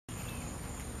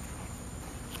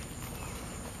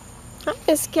Hi,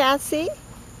 Miss Cassie.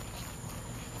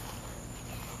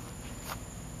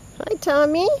 Hi,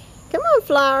 Tommy. Come on,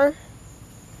 Flower.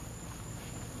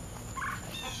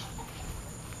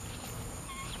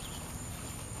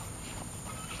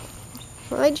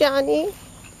 Hi, Johnny.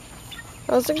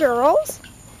 How's the girls?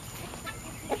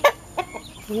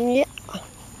 Yeah.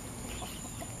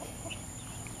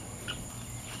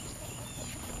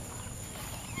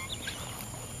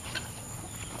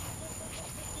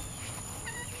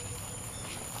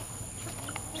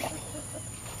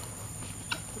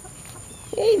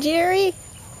 Hey, Jerry.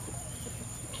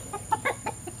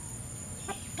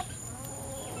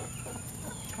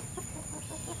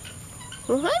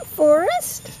 Well, hi,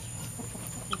 Forrest.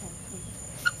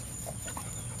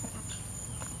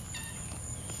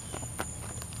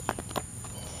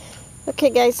 Okay,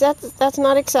 guys, that's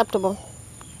not acceptable.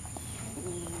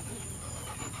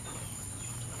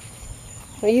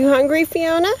 Are you hungry,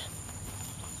 Fiona?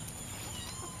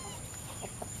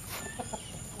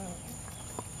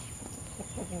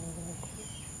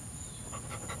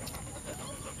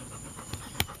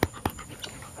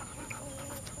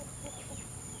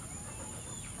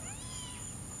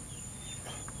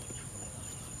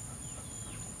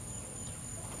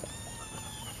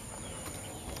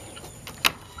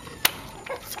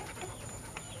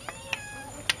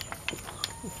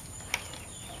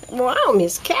 Wow,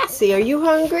 Miss Cassie, are you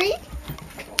hungry?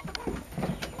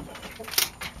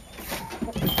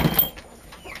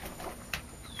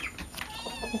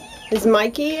 Is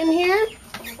Mikey in here?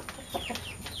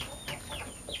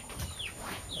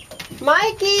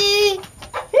 Mikey! Here,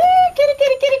 kitty,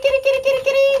 kitty, kitty, kitty, kitty, kitty,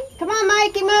 kitty. Come on,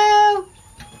 Mikey, move.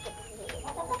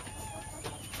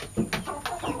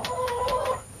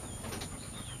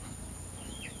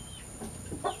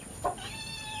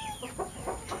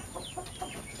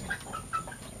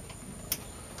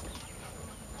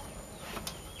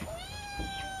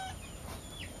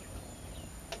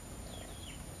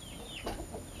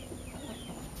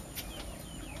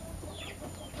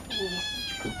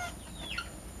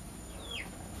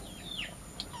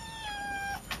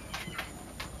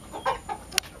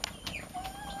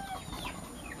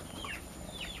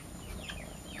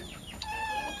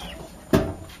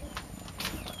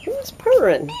 Who's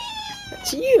purring?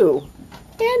 That's you.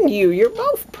 And you. You're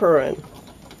both purring.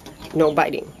 No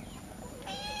biting.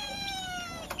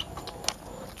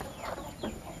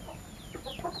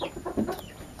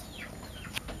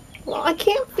 Well, I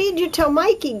can't feed you till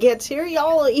Mikey gets here.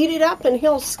 Y'all will eat it up and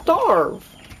he'll starve.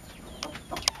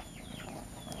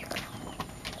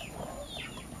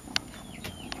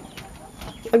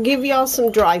 I'll give y'all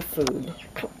some dry food.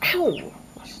 Ow!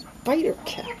 Spider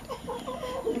cat.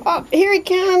 Oh, here he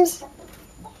comes.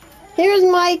 Here's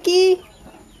Mikey.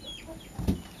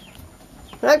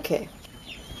 Okay.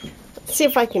 Let's see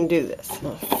if I can do this.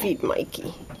 I'll feed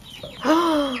Mikey.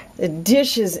 The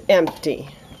dish is empty.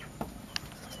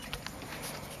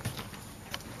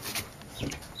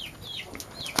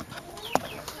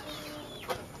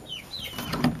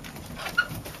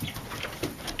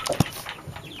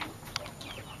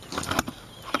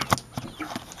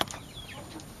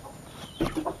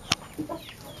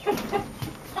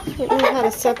 I don't know how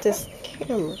to set this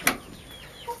camera.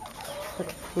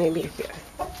 Okay, maybe here.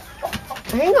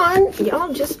 Hang on,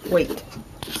 y'all just wait.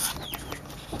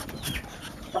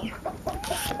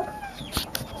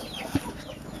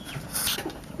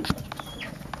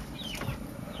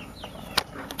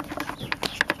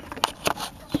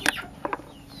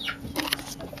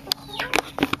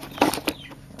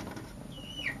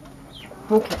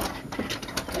 Okay.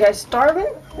 You guys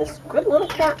starving? This good little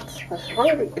cat's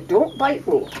hungry. Don't bite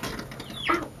me.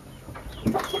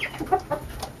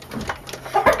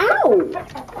 Ow!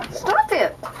 Stop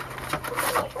it!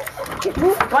 It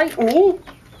won't bite me.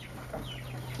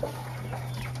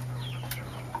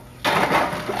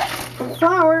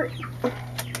 Flower.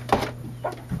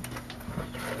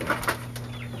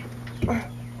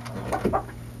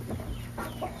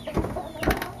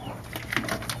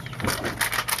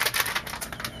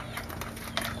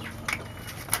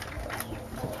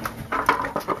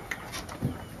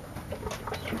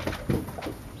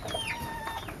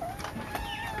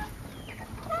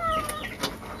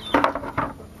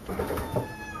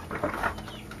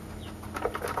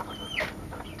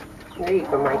 There you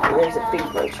go, Mikey. There's a big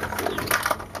bunch of food.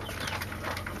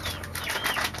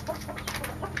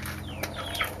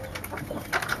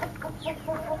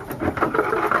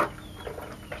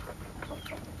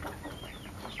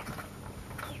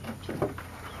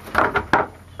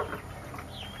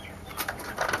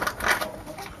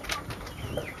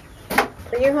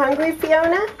 Are you hungry,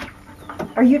 Fiona?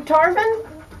 Are you Tarvin?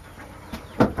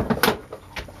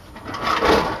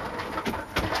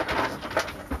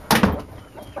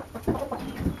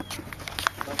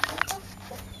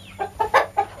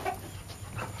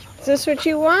 Is this what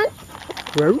you want?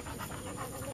 Well,